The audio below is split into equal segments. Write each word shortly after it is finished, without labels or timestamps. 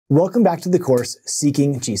Welcome back to the course,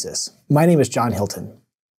 Seeking Jesus. My name is John Hilton.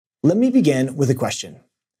 Let me begin with a question.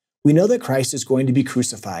 We know that Christ is going to be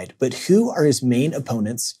crucified, but who are his main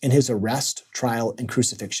opponents in his arrest, trial, and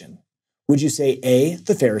crucifixion? Would you say A,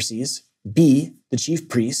 the Pharisees, B, the chief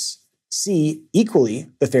priests, C, equally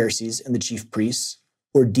the Pharisees and the chief priests,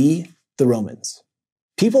 or D, the Romans?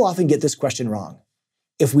 People often get this question wrong.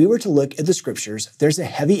 If we were to look at the scriptures, there's a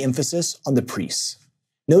heavy emphasis on the priests.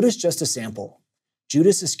 Notice just a sample.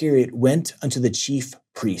 Judas Iscariot went unto the chief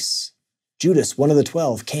priests. Judas, one of the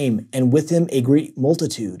 12, came, and with him a great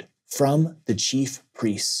multitude from the chief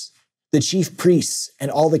priests. The chief priests and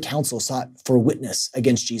all the council sought for witness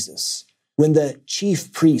against Jesus. When the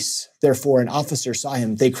chief priests, therefore, and officers saw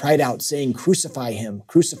him, they cried out, saying, "Crucify him,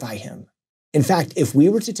 crucify him." In fact, if we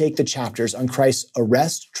were to take the chapters on Christ's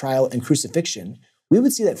arrest, trial, and crucifixion, we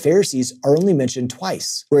would see that Pharisees are only mentioned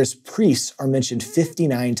twice, whereas priests are mentioned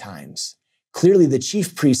 59 times. Clearly, the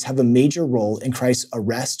chief priests have a major role in Christ's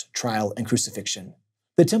arrest, trial, and crucifixion.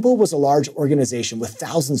 The temple was a large organization with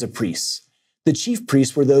thousands of priests. The chief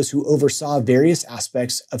priests were those who oversaw various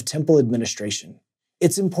aspects of temple administration.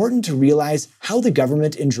 It's important to realize how the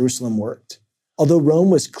government in Jerusalem worked. Although Rome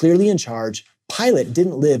was clearly in charge, Pilate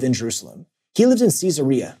didn't live in Jerusalem. He lived in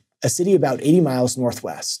Caesarea, a city about 80 miles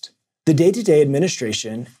northwest. The day-to-day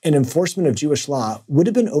administration and enforcement of Jewish law would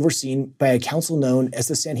have been overseen by a council known as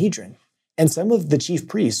the Sanhedrin, and some of the chief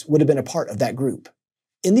priests would have been a part of that group.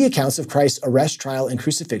 In the accounts of Christ's arrest, trial, and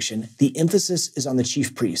crucifixion, the emphasis is on the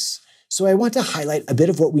chief priests, so I want to highlight a bit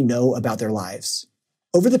of what we know about their lives.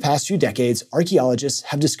 Over the past few decades, archaeologists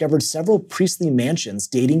have discovered several priestly mansions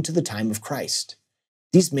dating to the time of Christ.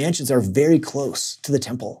 These mansions are very close to the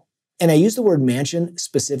temple. And I use the word mansion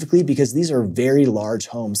specifically because these are very large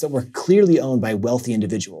homes that were clearly owned by wealthy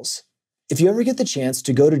individuals. If you ever get the chance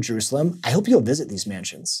to go to Jerusalem, I hope you'll visit these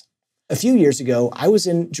mansions. A few years ago, I was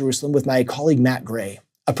in Jerusalem with my colleague Matt Gray,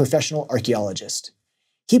 a professional archaeologist.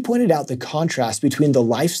 He pointed out the contrast between the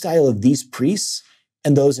lifestyle of these priests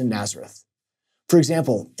and those in Nazareth. For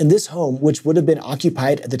example, in this home, which would have been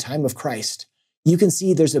occupied at the time of Christ, you can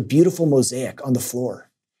see there's a beautiful mosaic on the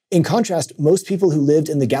floor. In contrast, most people who lived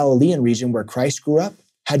in the Galilean region where Christ grew up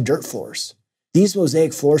had dirt floors. These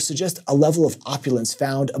mosaic floors suggest a level of opulence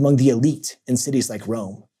found among the elite in cities like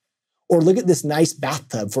Rome. Or look at this nice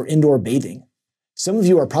bathtub for indoor bathing. Some of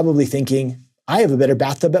you are probably thinking, I have a better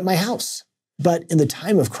bathtub at my house. But in the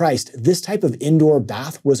time of Christ, this type of indoor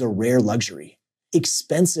bath was a rare luxury.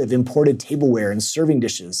 Expensive imported tableware and serving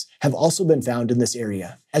dishes have also been found in this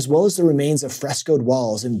area, as well as the remains of frescoed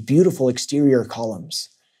walls and beautiful exterior columns.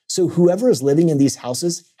 So whoever is living in these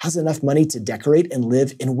houses has enough money to decorate and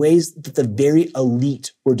live in ways that the very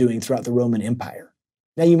elite were doing throughout the Roman Empire.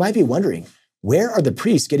 Now you might be wondering, where are the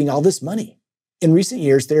priests getting all this money? In recent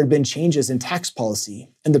years, there have been changes in tax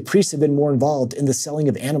policy, and the priests have been more involved in the selling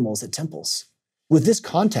of animals at temples. With this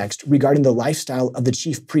context regarding the lifestyle of the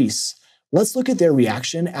chief priests, let's look at their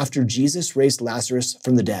reaction after Jesus raised Lazarus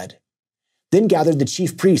from the dead. Then gathered the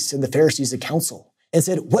chief priests and the Pharisees a council, and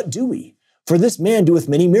said, "What do we? For this man doeth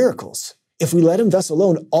many miracles. If we let him thus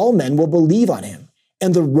alone, all men will believe on him,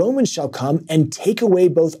 and the Romans shall come and take away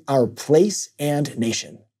both our place and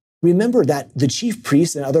nation." Remember that the chief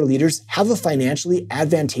priests and other leaders have a financially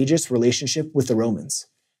advantageous relationship with the Romans.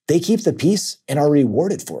 They keep the peace and are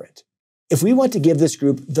rewarded for it. If we want to give this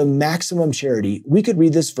group the maximum charity, we could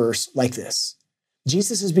read this verse like this.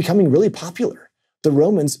 Jesus is becoming really popular. The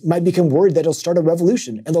Romans might become worried that he'll start a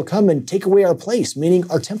revolution and they'll come and take away our place, meaning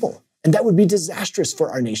our temple. And that would be disastrous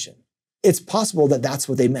for our nation. It's possible that that's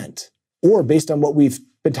what they meant. Or based on what we've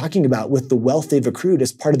been talking about with the wealth they've accrued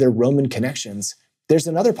as part of their Roman connections, there's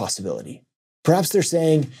another possibility. Perhaps they're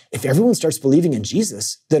saying, if everyone starts believing in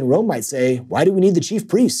Jesus, then Rome might say, why do we need the chief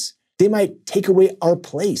priests? They might take away our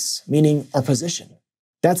place, meaning our position.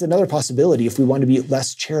 That's another possibility if we want to be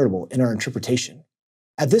less charitable in our interpretation.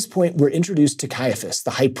 At this point, we're introduced to Caiaphas,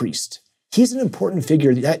 the high priest. He's an important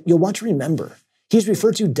figure that you'll want to remember. He's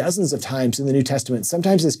referred to dozens of times in the New Testament,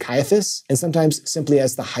 sometimes as Caiaphas and sometimes simply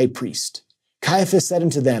as the high priest. Caiaphas said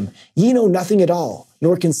unto them, Ye know nothing at all,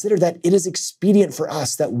 nor consider that it is expedient for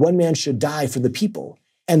us that one man should die for the people,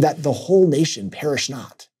 and that the whole nation perish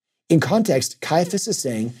not. In context, Caiaphas is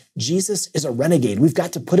saying, Jesus is a renegade. We've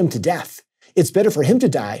got to put him to death. It's better for him to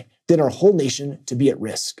die than our whole nation to be at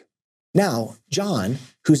risk. Now, John,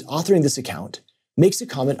 who's authoring this account, makes a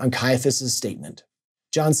comment on Caiaphas' statement.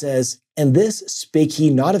 John says, And this spake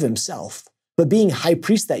he not of himself, but being high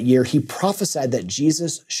priest that year, he prophesied that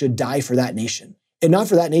Jesus should die for that nation. And not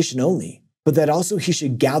for that nation only, but that also he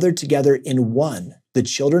should gather together in one the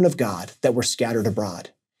children of God that were scattered abroad.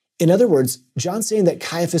 In other words, John's saying that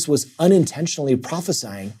Caiaphas was unintentionally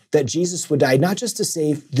prophesying that Jesus would die not just to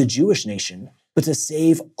save the Jewish nation, but to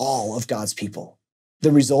save all of God's people.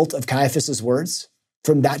 The result of Caiaphas's words?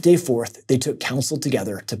 From that day forth, they took counsel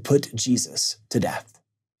together to put Jesus to death.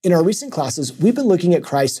 In our recent classes, we've been looking at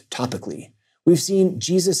Christ topically. We've seen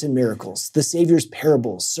Jesus in miracles, the Savior's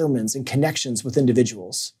parables, sermons, and connections with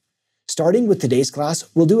individuals. Starting with today's class,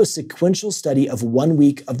 we'll do a sequential study of 1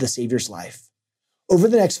 week of the Savior's life. Over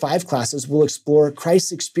the next 5 classes, we'll explore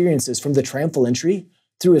Christ's experiences from the triumphal entry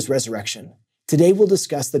through his resurrection. Today, we'll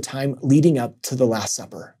discuss the time leading up to the Last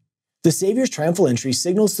Supper. The Savior's triumphal entry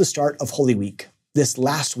signals the start of Holy Week, this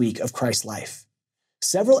last week of Christ's life.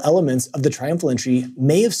 Several elements of the triumphal entry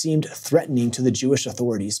may have seemed threatening to the Jewish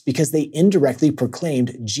authorities because they indirectly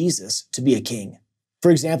proclaimed Jesus to be a king.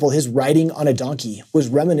 For example, his riding on a donkey was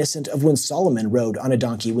reminiscent of when Solomon rode on a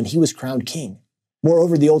donkey when he was crowned king.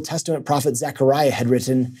 Moreover, the Old Testament prophet Zechariah had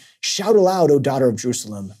written, "Shout aloud, O daughter of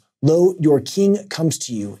Jerusalem. Lo, your king comes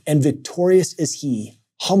to you, and victorious is he,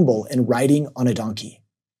 humble and riding on a donkey."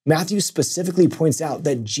 Matthew specifically points out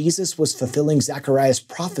that Jesus was fulfilling Zechariah's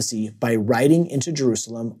prophecy by riding into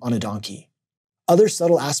Jerusalem on a donkey. Other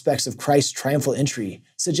subtle aspects of Christ's triumphal entry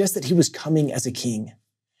suggest that he was coming as a king.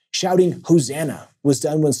 Shouting Hosanna was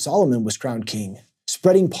done when Solomon was crowned king.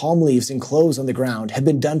 Spreading palm leaves and cloves on the ground had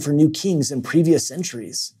been done for new kings in previous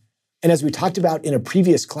centuries. And as we talked about in a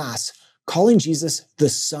previous class, calling Jesus the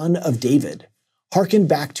Son of David harkened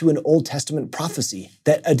back to an Old Testament prophecy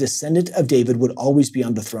that a descendant of David would always be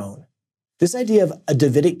on the throne. This idea of a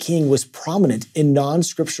Davidic king was prominent in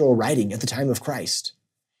non-scriptural writing at the time of Christ.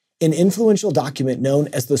 An influential document known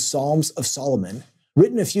as the Psalms of Solomon,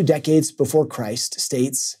 written a few decades before Christ,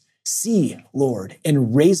 states, "See, Lord,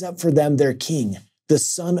 and raise up for them their king, the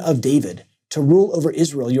Son of David, to rule over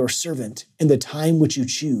Israel, your servant, in the time which you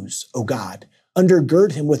choose, O God.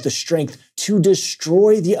 Undergird him with the strength to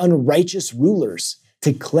destroy the unrighteous rulers,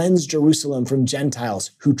 to cleanse Jerusalem from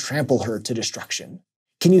Gentiles who trample her to destruction."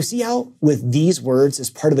 Can you see how, with these words as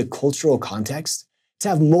part of the cultural context, to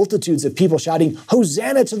have multitudes of people shouting,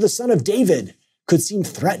 "Hosanna to the Son of David," could seem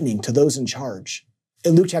threatening to those in charge?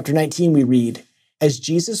 In Luke chapter 19, we read, "As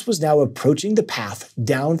Jesus was now approaching the path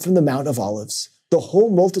down from the Mount of Olives, the whole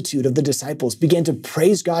multitude of the disciples began to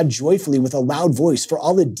praise God joyfully with a loud voice for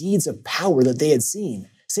all the deeds of power that they had seen,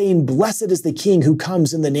 saying, 'Blessed is the King who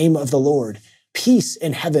comes in the name of the Lord, peace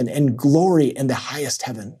in heaven and glory in the highest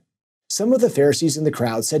heaven.' Some of the Pharisees in the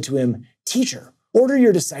crowd said to him, 'Teacher, order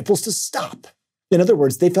your disciples to stop.'" In other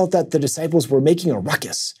words, they felt that the disciples were making a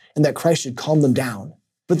ruckus and that Christ should calm them down.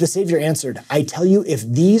 But the Savior answered, "I tell you, if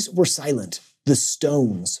these were silent, the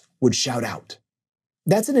stones would shout out."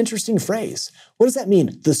 That's an interesting phrase. What does that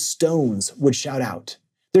mean? The stones would shout out.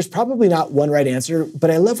 There's probably not one right answer, but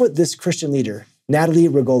I love what this Christian leader, Natalie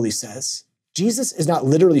Rigoli, says. Jesus is not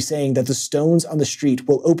literally saying that the stones on the street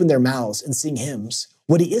will open their mouths and sing hymns.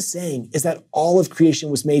 What he is saying is that all of creation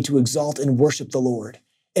was made to exalt and worship the Lord.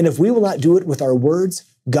 And if we will not do it with our words,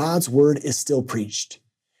 God's word is still preached.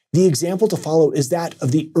 The example to follow is that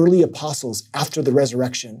of the early apostles after the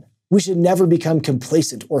resurrection. We should never become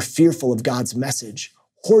complacent or fearful of God's message,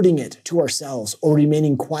 hoarding it to ourselves or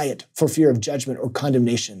remaining quiet for fear of judgment or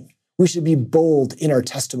condemnation. We should be bold in our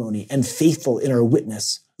testimony and faithful in our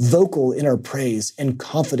witness, vocal in our praise and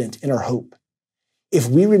confident in our hope. If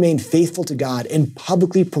we remain faithful to God and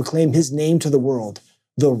publicly proclaim his name to the world,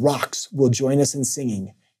 the rocks will join us in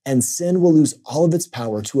singing, and sin will lose all of its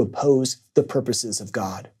power to oppose the purposes of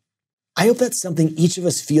God. I hope that's something each of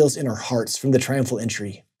us feels in our hearts from the triumphal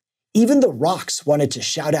entry. Even the rocks wanted to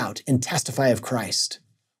shout out and testify of Christ.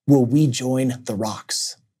 Will we join the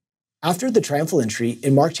rocks? After the triumphal entry,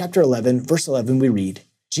 in Mark chapter 11, verse 11, we read,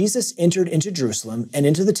 "Jesus entered into Jerusalem and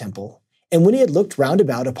into the temple, and when he had looked round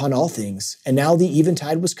about upon all things, and now the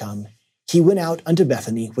eventide was come, he went out unto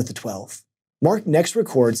Bethany with the 12. Mark next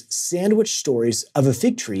records sandwich stories of a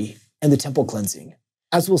fig tree and the temple cleansing.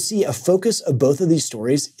 As we'll see, a focus of both of these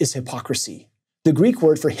stories is hypocrisy. The Greek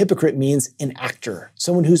word for hypocrite means an actor,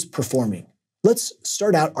 someone who's performing. Let's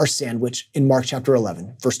start out our sandwich in Mark chapter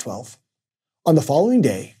 11, verse 12. "On the following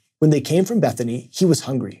day, when they came from Bethany, he was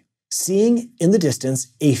hungry. Seeing in the distance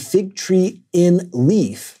a fig tree in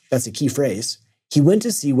leaf," that's a key phrase, "he went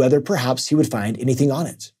to see whether perhaps he would find anything on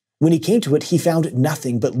it. When he came to it, he found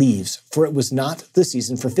nothing but leaves, for it was not the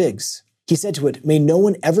season for figs. He said to it, 'May no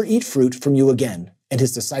one ever eat fruit from you again.' And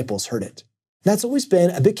his disciples heard it." That's always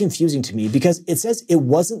been a bit confusing to me because it says it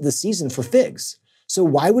wasn't the season for figs. So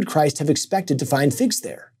why would Christ have expected to find figs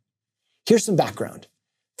there? Here's some background.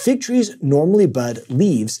 Fig trees normally bud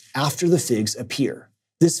leaves after the figs appear.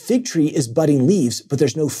 This fig tree is budding leaves, but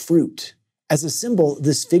there's no fruit. As a symbol,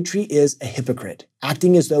 this fig tree is a hypocrite,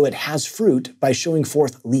 acting as though it has fruit by showing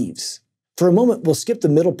forth leaves. For a moment, we'll skip the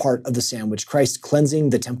middle part of the sandwich, Christ cleansing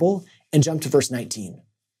the temple, and jump to verse 19.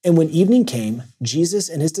 And when evening came, Jesus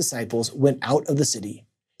and his disciples went out of the city.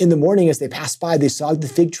 In the morning, as they passed by, they saw the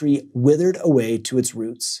fig tree withered away to its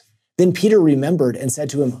roots. Then Peter remembered and said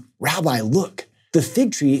to him, "Rabbi, look, the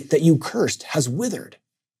fig tree that you cursed has withered."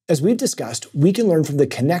 As we've discussed, we can learn from the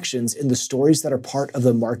connections in the stories that are part of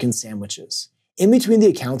the Markan sandwiches. In between the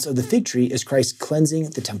accounts of the fig tree is Christ cleansing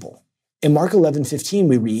the temple. In Mark 11:15,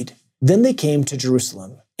 we read, "Then they came to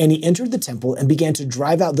Jerusalem, and he entered the temple and began to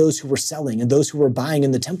drive out those who were selling and those who were buying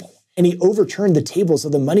in the temple. And he overturned the tables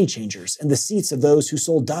of the money changers and the seats of those who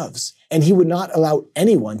sold doves, and he would not allow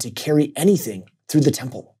anyone to carry anything through the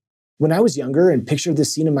temple." When I was younger and pictured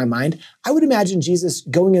this scene in my mind, I would imagine Jesus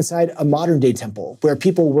going inside a modern-day temple where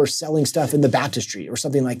people were selling stuff in the baptistry or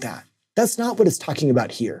something like that. That's not what it's talking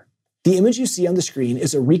about here. The image you see on the screen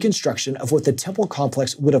is a reconstruction of what the temple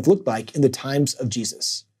complex would have looked like in the times of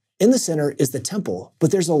Jesus. In the center is the temple, but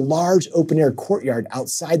there's a large open-air courtyard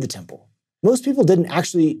outside the temple. Most people didn't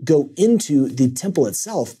actually go into the temple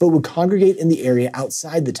itself, but would congregate in the area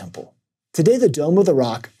outside the temple. Today, the Dome of the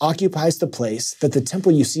Rock occupies the place that the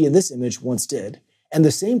temple you see in this image once did, and the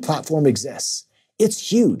same platform exists.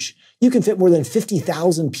 It's huge. You can fit more than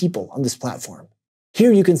 50,000 people on this platform.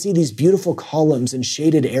 Here you can see these beautiful columns and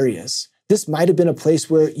shaded areas. This might have been a place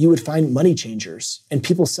where you would find money changers and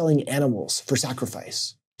people selling animals for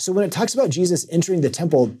sacrifice. So when it talks about Jesus entering the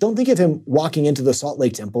temple, don't think of him walking into the Salt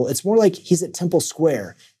Lake Temple. It's more like he's at Temple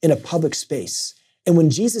Square in a public space. And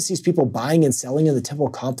when Jesus sees people buying and selling in the temple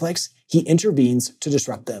complex, he intervenes to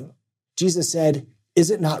disrupt them. Jesus said,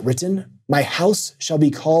 "Is it not written, 'My house shall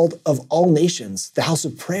be called of all nations, the house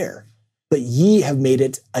of prayer'? But ye have made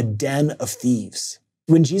it a den of thieves."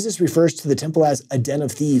 When Jesus refers to the temple as a den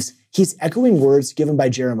of thieves, he's echoing words given by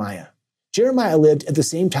Jeremiah. Jeremiah lived at the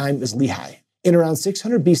same time as Lehi. In around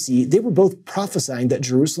 600 BC, they were both prophesying that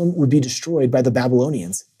Jerusalem would be destroyed by the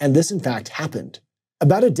Babylonians, and this in fact happened.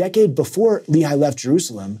 About a decade before Lehi left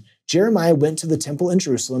Jerusalem, Jeremiah went to the temple in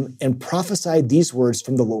Jerusalem and prophesied these words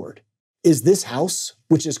from the Lord. "Is this house,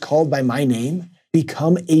 which is called by my name,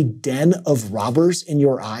 become a den of robbers in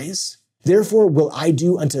your eyes? Therefore will I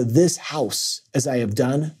do unto this house as I have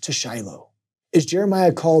done to Shiloh." As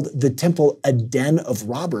Jeremiah called the temple a den of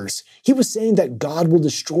robbers, he was saying that God will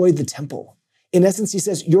destroy the temple. In essence, he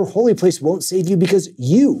says, your holy place won't save you because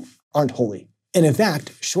you aren't holy. And in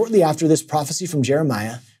fact, shortly after this prophecy from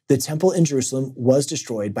Jeremiah, the temple in Jerusalem was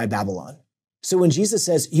destroyed by Babylon. So when Jesus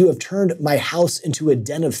says, "You have turned my house into a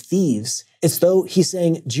den of thieves," it's though he's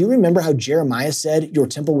saying, do you remember how Jeremiah said your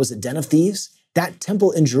temple was a den of thieves? That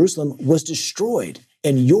temple in Jerusalem was destroyed,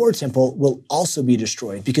 and your temple will also be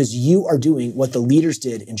destroyed because you are doing what the leaders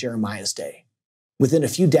did in Jeremiah's day. Within a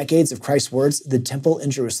few decades of Christ's words, the temple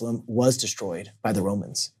in Jerusalem was destroyed by the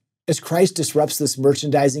Romans. As Christ disrupts this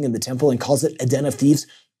merchandising in the temple and calls it a den of thieves,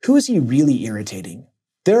 who is he really irritating?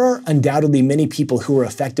 There are undoubtedly many people who are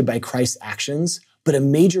affected by Christ's actions, but a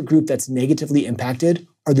major group that's negatively impacted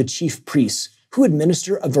are the chief priests, who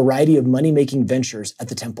administer a variety of money-making ventures at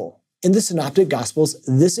the temple. In the Synoptic Gospels,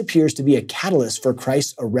 this appears to be a catalyst for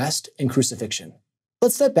Christ's arrest and crucifixion.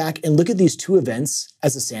 Let's step back and look at these two events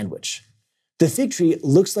as a sandwich. The fig tree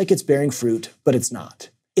looks like it's bearing fruit, but it's not.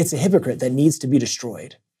 It's a hypocrite that needs to be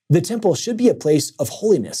destroyed. The temple should be a place of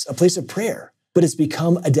holiness, a place of prayer, but it's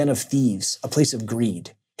become a den of thieves, a place of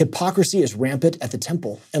greed. Hypocrisy is rampant at the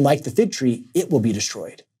temple, and like the fig tree, it will be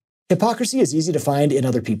destroyed. Hypocrisy is easy to find in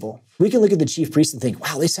other people. We can look at the chief priests and think,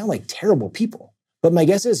 wow, they sound like terrible people. But my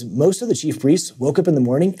guess is most of the chief priests woke up in the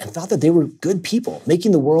morning and thought that they were good people,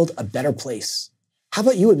 making the world a better place. How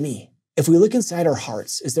about you and me? If we look inside our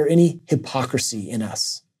hearts, is there any hypocrisy in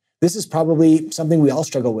us? This is probably something we all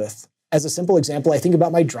struggle with. As a simple example, I think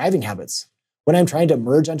about my driving habits. When I'm trying to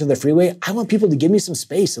merge onto the freeway, I want people to give me some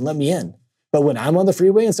space and let me in. But when I'm on the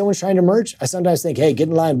freeway and someone's trying to merge, I sometimes think, hey, get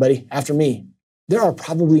in line, buddy, after me. There are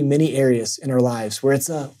probably many areas in our lives where it's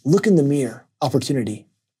a look in the mirror opportunity.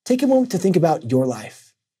 Take a moment to think about your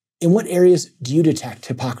life. In what areas do you detect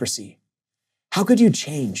hypocrisy? How could you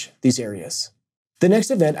change these areas? The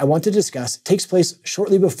next event I want to discuss takes place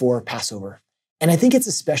shortly before Passover. And I think it's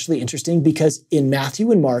especially interesting because in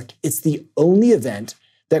Matthew and Mark, it's the only event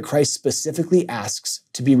that Christ specifically asks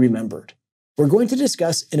to be remembered. We're going to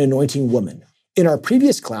discuss an anointing woman. In our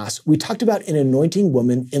previous class, we talked about an anointing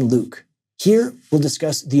woman in Luke. Here, we'll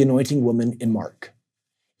discuss the anointing woman in Mark.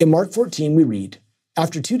 In Mark 14, we read,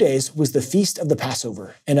 "After 2 days was the feast of the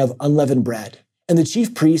Passover and of unleavened bread. And the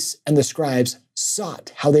chief priests and the scribes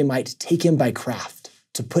sought how they might take him by craft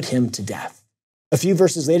to put him to death." A few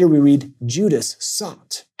verses later, we read, Judas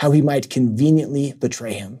sought how he might conveniently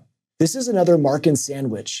betray him. This is another Markan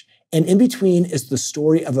sandwich, and in between is the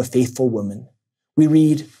story of a faithful woman. We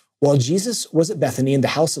read, while Jesus was at Bethany in the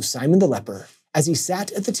house of Simon the leper, as he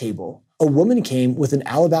sat at the table, a woman came with an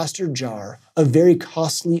alabaster jar of very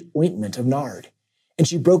costly ointment of nard, and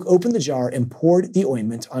she broke open the jar and poured the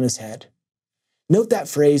ointment on his head. Note that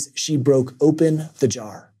phrase, she broke open the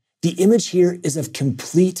jar. The image here is of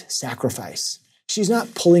complete sacrifice. She's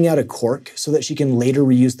not pulling out a cork so that she can later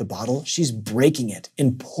reuse the bottle. She's breaking it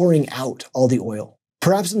and pouring out all the oil.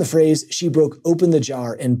 Perhaps in the phrase, she broke open the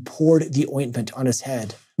jar and poured the ointment on his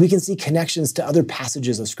head, we can see connections to other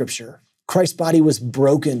passages of Scripture. Christ's body was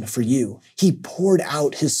broken for you. He poured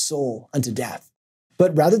out his soul unto death.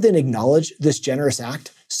 But rather than acknowledge this generous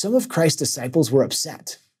act, some of Christ's disciples were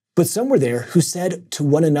upset. But some were there who said to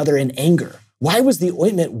one another in anger, why was the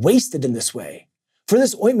ointment wasted in this way? For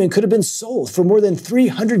this ointment could have been sold for more than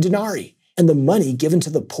 300 denarii and the money given to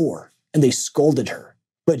the poor. And they scolded her.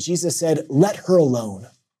 But Jesus said, let her alone.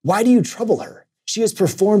 Why do you trouble her? She has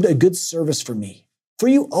performed a good service for me. For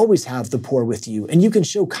you always have the poor with you, and you can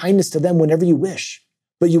show kindness to them whenever you wish.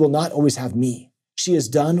 But you will not always have me. She has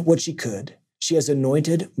done what she could. She has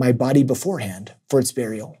anointed my body beforehand for its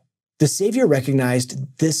burial. The Savior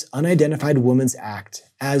recognized this unidentified woman's act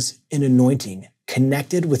as an anointing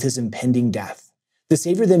connected with his impending death. The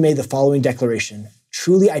Savior then made the following declaration,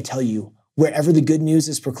 truly I tell you, wherever the good news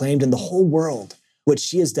is proclaimed in the whole world, what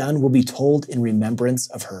she has done will be told in remembrance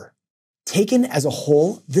of her. Taken as a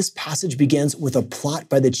whole, this passage begins with a plot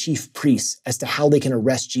by the chief priests as to how they can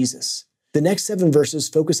arrest Jesus. The next 7 verses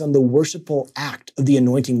focus on the worshipful act of the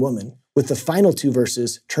anointing woman, with the final 2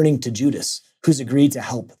 verses turning to Judas, who's agreed to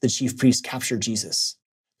help the chief priests capture Jesus.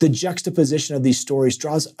 The juxtaposition of these stories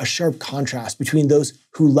draws a sharp contrast between those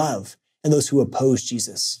who love and those who oppose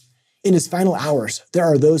Jesus. In his final hours, there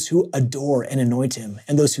are those who adore and anoint him,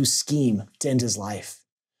 and those who scheme to end his life.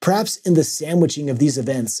 Perhaps in the sandwiching of these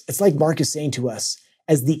events, it's like Mark is saying to us,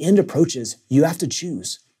 as the end approaches, you have to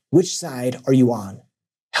choose. Which side are you on?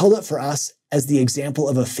 Held up for us as the example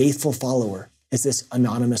of a faithful follower is this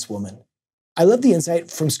anonymous woman. I love the insight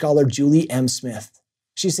from scholar Julie M. Smith.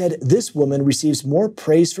 She said, this woman receives more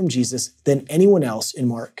praise from Jesus than anyone else in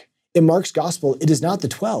Mark. In Mark's gospel, it is not the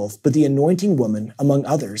 12, but the anointing woman, among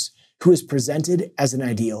others, who is presented as an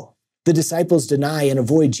ideal. The disciples deny and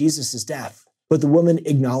avoid Jesus' death, but the woman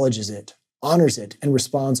acknowledges it, honors it, and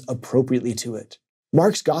responds appropriately to it.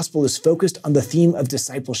 Mark's gospel is focused on the theme of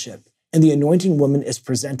discipleship, and the anointing woman is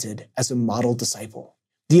presented as a model disciple.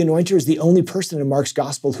 The anointer is the only person in Mark's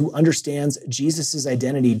gospel who understands Jesus'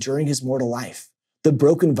 identity during his mortal life. The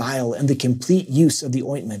broken vial and the complete use of the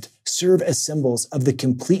ointment serve as symbols of the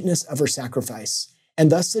completeness of her sacrifice,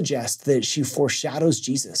 and thus suggest that she foreshadows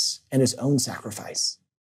Jesus and his own sacrifice.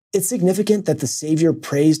 It's significant that the Savior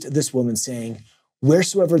praised this woman, saying,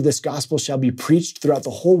 wheresoever this gospel shall be preached throughout the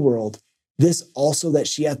whole world, this also that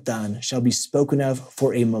she hath done shall be spoken of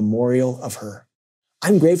for a memorial of her.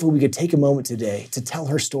 I'm grateful we could take a moment today to tell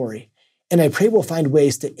her story, and I pray we'll find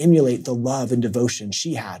ways to emulate the love and devotion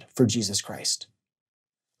she had for Jesus Christ.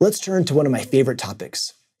 Let's turn to one of my favorite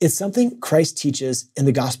topics. It's something Christ teaches in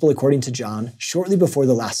the Gospel according to John shortly before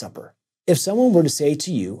the Last Supper. If someone were to say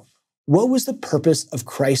to you, what was the purpose of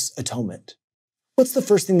Christ's atonement? What's the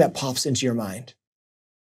first thing that pops into your mind?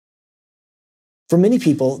 For many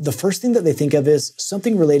people, the first thing that they think of is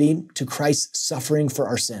something relating to Christ's suffering for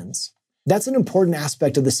our sins. That's an important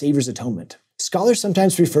aspect of the Savior's atonement. Scholars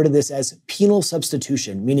sometimes refer to this as penal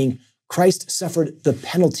substitution, meaning Christ suffered the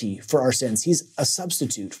penalty for our sins. He's a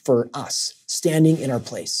substitute for us, standing in our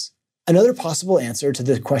place. Another possible answer to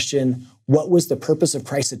the question, what was the purpose of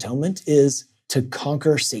Christ's atonement, is to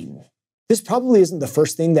conquer Satan. This probably isn't the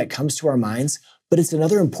first thing that comes to our minds, but it's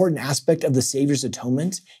another important aspect of the Savior's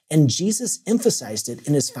atonement, and Jesus emphasized it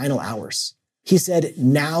in his final hours. He said,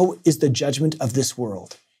 now is the judgment of this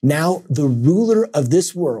world. Now the ruler of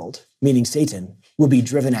this world, meaning Satan, will be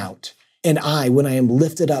driven out. And I, when I am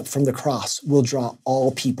lifted up from the cross, will draw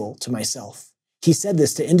all people to myself. He said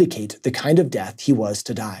this to indicate the kind of death he was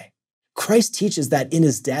to die. Christ teaches that in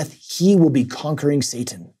his death, he will be conquering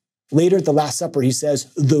Satan. Later at the Last Supper, he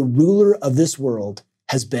says, the ruler of this world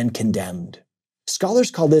has been condemned.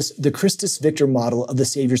 Scholars call this the Christus Victor model of the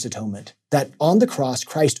Savior's atonement, that on the cross,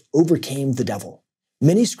 Christ overcame the devil.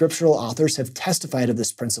 Many scriptural authors have testified of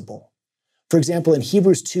this principle. For example, in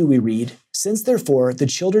Hebrews 2, we read, since therefore the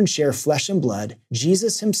children share flesh and blood,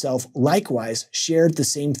 Jesus himself likewise shared the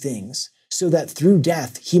same things, so that through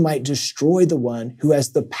death he might destroy the one who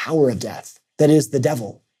has the power of death, that is, the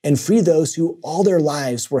devil, and free those who all their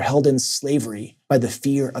lives were held in slavery by the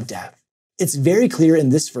fear of death. It's very clear in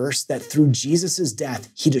this verse that through Jesus' death,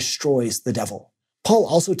 he destroys the devil. Paul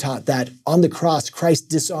also taught that on the cross, Christ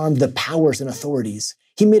disarmed the powers and authorities.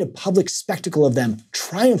 He made a public spectacle of them,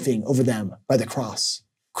 triumphing over them by the cross.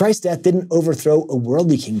 Christ's death didn't overthrow a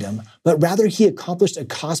worldly kingdom, but rather he accomplished a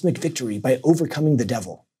cosmic victory by overcoming the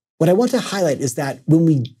devil. What I want to highlight is that when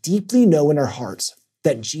we deeply know in our hearts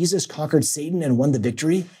that Jesus conquered Satan and won the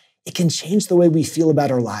victory, it can change the way we feel about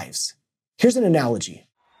our lives. Here's an analogy.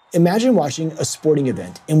 Imagine watching a sporting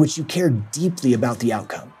event in which you care deeply about the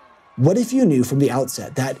outcome. What if you knew from the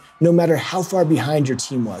outset that no matter how far behind your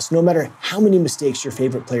team was, no matter how many mistakes your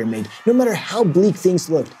favorite player made, no matter how bleak things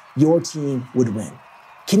looked, your team would win?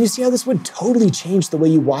 Can you see how this would totally change the way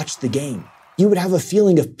you watched the game? You would have a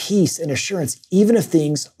feeling of peace and assurance even if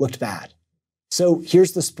things looked bad. So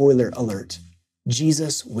here's the spoiler alert.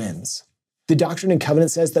 Jesus wins. The Doctrine and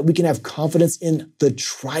Covenant says that we can have confidence in the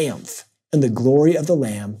triumph and the glory of the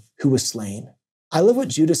Lamb who was slain. I love what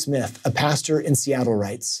Judah Smith, a pastor in Seattle,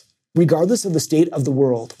 writes. Regardless of the state of the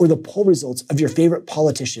world or the poll results of your favorite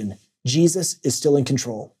politician, Jesus is still in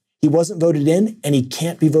control. He wasn't voted in and he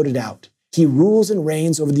can't be voted out. He rules and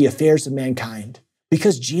reigns over the affairs of mankind.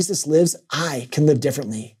 Because Jesus lives, I can live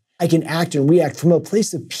differently. I can act and react from a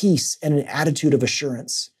place of peace and an attitude of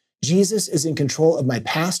assurance. Jesus is in control of my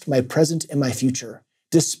past, my present, and my future.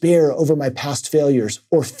 Despair over my past failures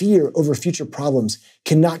or fear over future problems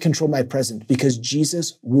cannot control my present because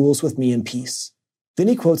Jesus rules with me in peace. Then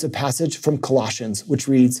he quotes a passage from Colossians, which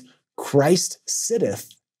reads, Christ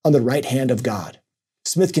sitteth on the right hand of God.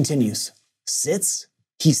 Smith continues, sits?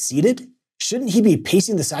 He's seated? Shouldn't he be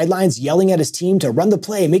pacing the sidelines, yelling at his team to run the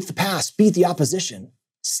play, make the pass, beat the opposition?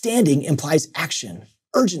 Standing implies action,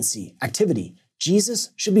 urgency, activity. Jesus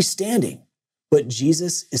should be standing, but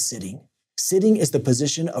Jesus is sitting. Sitting is the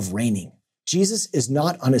position of reigning. Jesus is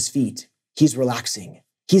not on his feet. He's relaxing.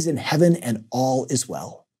 He's in heaven and all is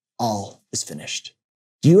well. All is finished.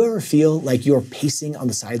 Do you ever feel like you're pacing on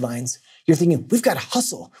the sidelines? You're thinking, we've got to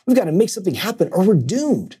hustle. We've got to make something happen or we're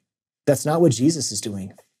doomed. That's not what Jesus is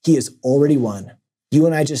doing. He has already won. You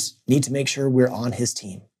and I just need to make sure we're on his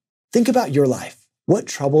team. Think about your life. What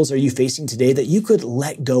troubles are you facing today that you could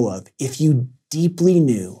let go of if you deeply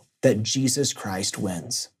knew that Jesus Christ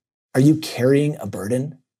wins? Are you carrying a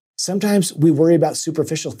burden? Sometimes we worry about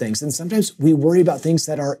superficial things, and sometimes we worry about things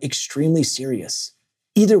that are extremely serious.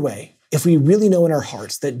 Either way, if we really know in our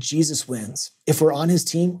hearts that Jesus wins, if we're on his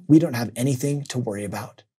team, we don't have anything to worry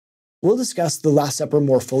about. We'll discuss the Last Supper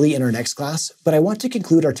more fully in our next class, but I want to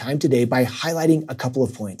conclude our time today by highlighting a couple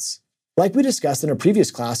of points. Like we discussed in a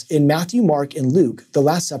previous class, in Matthew, Mark, and Luke, the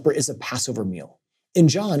Last Supper is a Passover meal. In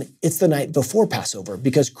John, it's the night before Passover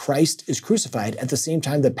because Christ is crucified at the same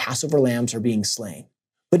time the Passover lambs are being slain.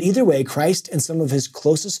 But either way, Christ and some of his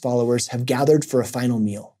closest followers have gathered for a final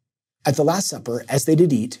meal. At the Last Supper, as they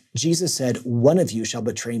did eat, Jesus said, "One of you shall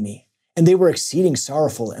betray me." And they were exceeding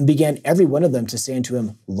sorrowful and began every one of them to say unto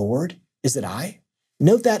him, Lord, is it I?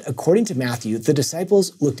 Note that according to Matthew, the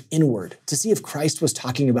disciples looked inward to see if Christ was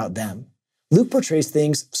talking about them. Luke portrays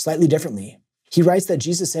things slightly differently. He writes that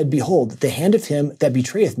Jesus said, Behold, the hand of him that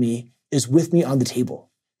betrayeth me is with me on the table.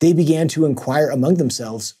 They began to inquire among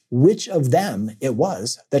themselves which of them it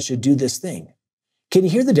was that should do this thing. Can you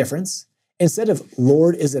hear the difference? Instead of,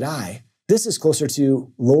 Lord, is it I? This is closer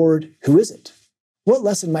to, Lord, who is it? What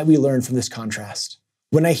lesson might we learn from this contrast?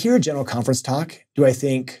 When I hear a general conference talk, do I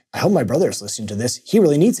think, I hope my brother is listening to this. He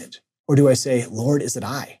really needs it. Or do I say, Lord, is it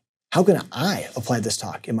I? How can I apply this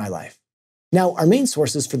talk in my life? Now, our main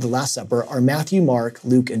sources for the Last Supper are Matthew, Mark,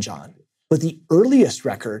 Luke, and John. But the earliest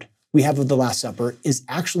record we have of the Last Supper is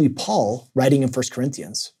actually Paul writing in 1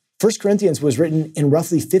 Corinthians. 1 Corinthians was written in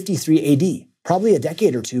roughly 53 AD, probably a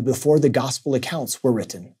decade or two before the gospel accounts were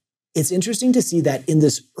written. It's interesting to see that in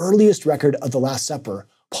this earliest record of the Last Supper,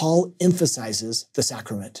 Paul emphasizes the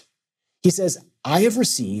sacrament. He says, I have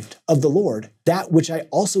received of the Lord that which I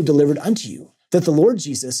also delivered unto you, that the Lord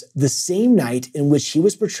Jesus, the same night in which he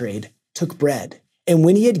was betrayed, took bread. And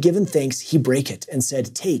when he had given thanks, he brake it and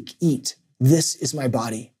said, Take, eat, this is my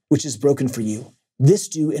body, which is broken for you. This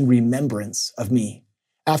do in remembrance of me.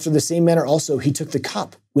 After the same manner also he took the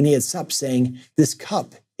cup when he had supped, saying, This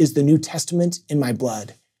cup is the New Testament in my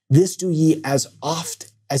blood. This do ye as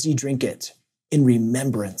oft as ye drink it, in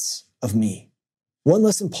remembrance of me. One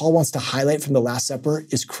lesson Paul wants to highlight from the Last Supper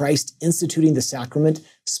is Christ instituting the sacrament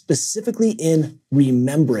specifically in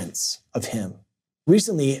remembrance of him.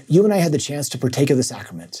 Recently, you and I had the chance to partake of the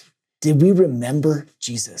sacrament. Did we remember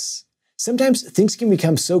Jesus? Sometimes things can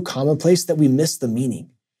become so commonplace that we miss the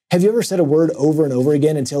meaning. Have you ever said a word over and over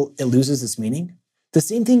again until it loses its meaning? The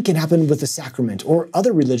same thing can happen with the sacrament or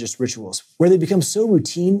other religious rituals, where they become so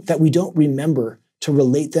routine that we don't remember to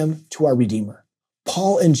relate them to our Redeemer.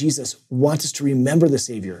 Paul and Jesus want us to remember the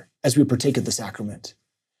Savior as we partake of the sacrament.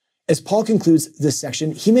 As Paul concludes this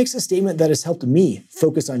section, he makes a statement that has helped me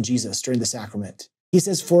focus on Jesus during the sacrament. He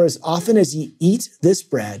says, "For as often as ye eat this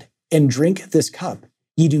bread and drink this cup,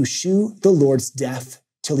 ye do shew the Lord's death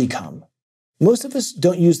till he come." Most of us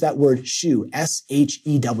don't use that word shew,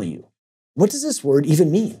 S-H-E-W. What does this word even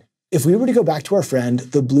mean? If we were to go back to our friend,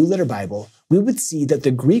 the Blue Letter Bible, we would see that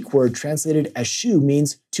the Greek word translated as shew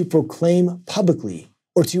means to proclaim publicly,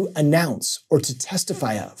 or to announce, or to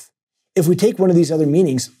testify of. If we take one of these other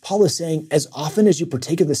meanings, Paul is saying, as often as you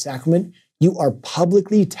partake of the sacrament, you are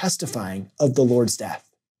publicly testifying of the Lord's death.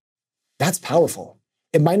 That's powerful.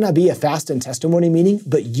 It might not be a fast and testimony meaning,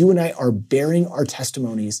 but you and I are bearing our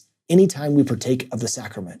testimonies anytime we partake of the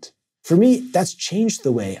sacrament. For me, that's changed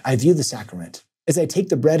the way I view the sacrament. As I take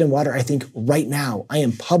the bread and water, I think right now I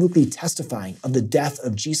am publicly testifying of the death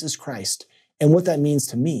of Jesus Christ and what that means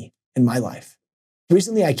to me in my life.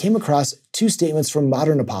 Recently, I came across two statements from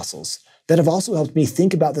modern apostles that have also helped me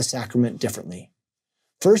think about the sacrament differently.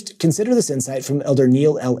 First, consider this insight from Elder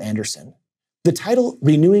Neil L. Anderson. The title,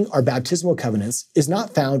 Renewing Our Baptismal Covenants, is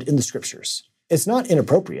not found in the scriptures. It's not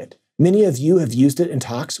inappropriate. Many of you have used it in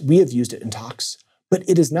talks. We have used it in talks. But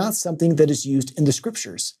it is not something that is used in the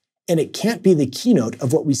scriptures, and it can't be the keynote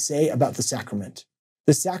of what we say about the sacrament.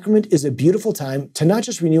 The sacrament is a beautiful time to not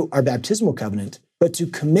just renew our baptismal covenant, but to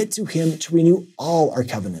commit to Him to renew all our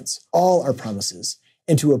covenants, all our promises,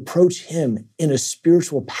 and to approach Him in a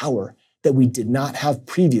spiritual power that we did not have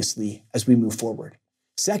previously as we move forward.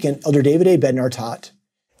 Second, Elder David A. Bednar taught,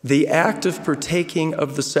 "The act of partaking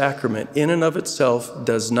of the sacrament in and of itself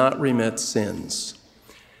does not remit sins.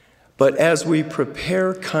 But as we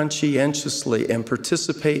prepare conscientiously and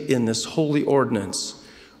participate in this holy ordinance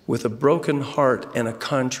with a broken heart and a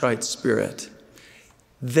contrite spirit,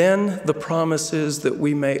 then the promise is that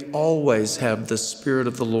we may always have the Spirit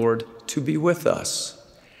of the Lord to be with us.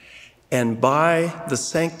 And by the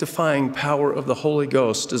sanctifying power of the Holy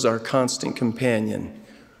Ghost as our constant companion,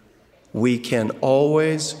 we can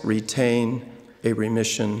always retain a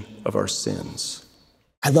remission of our sins."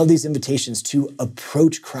 I love these invitations to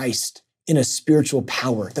approach Christ in a spiritual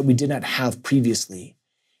power that we did not have previously,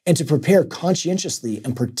 and to prepare conscientiously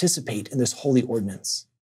and participate in this holy ordinance.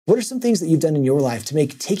 What are some things that you've done in your life to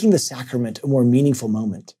make taking the sacrament a more meaningful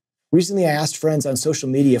moment? Recently, I asked friends on social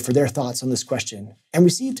media for their thoughts on this question and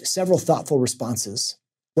received several thoughtful responses.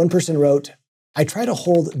 One person wrote, "I try to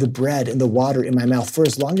hold the bread and the water in my mouth for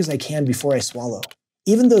as long as I can before I swallow.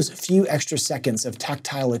 Even those few extra seconds of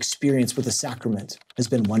tactile experience with the sacrament has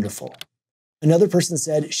been wonderful." Another person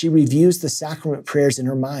said she reviews the sacrament prayers in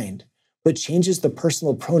her mind, but changes the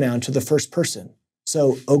personal pronoun to the first person.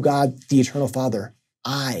 So, "O God, the Eternal Father,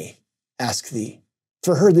 I ask thee."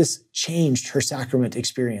 For her, this changed her sacrament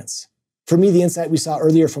experience. For me, the insight we saw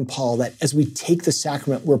earlier from Paul, that as we take the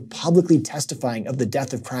sacrament, we're publicly testifying of the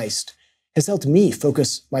death of Christ, has helped me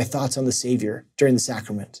focus my thoughts on the Savior during the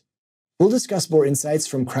sacrament. We'll discuss more insights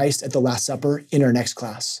from Christ at the Last Supper in our next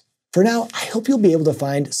class. For now, I hope you'll be able to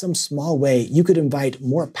find some small way you could invite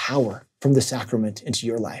more power from the sacrament into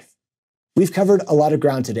your life. We've covered a lot of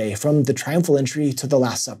ground today, from the triumphal entry to the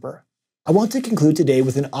Last Supper. I want to conclude today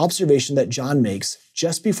with an observation that John makes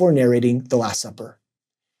just before narrating the Last Supper.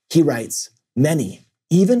 He writes, "Many,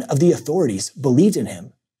 even of the authorities, believed in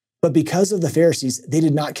him, but because of the Pharisees, they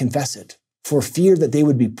did not confess it, for fear that they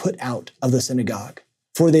would be put out of the synagogue.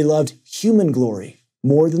 For they loved human glory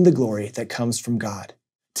more than the glory that comes from God."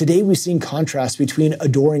 Today, we've seen contrasts between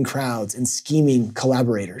adoring crowds and scheming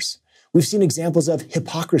collaborators. We've seen examples of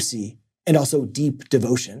hypocrisy and also deep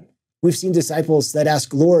devotion. We've seen disciples that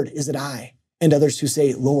ask, "Lord, is it I?" and others who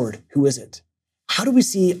say, "Lord, who is it?" How do we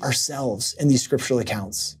see ourselves in these scriptural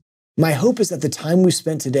accounts? My hope is that the time we've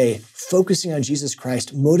spent today focusing on Jesus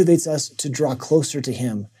Christ motivates us to draw closer to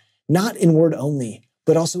Him, not in word only,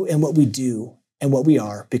 but also in what we do and what we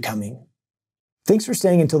are becoming. Thanks for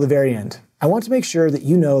staying until the very end. I want to make sure that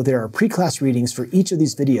you know there are pre-class readings for each of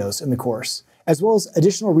these videos in the course, as well as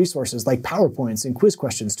additional resources like PowerPoints and quiz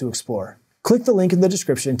questions to explore. Click the link in the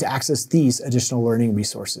description to access these additional learning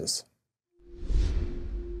resources.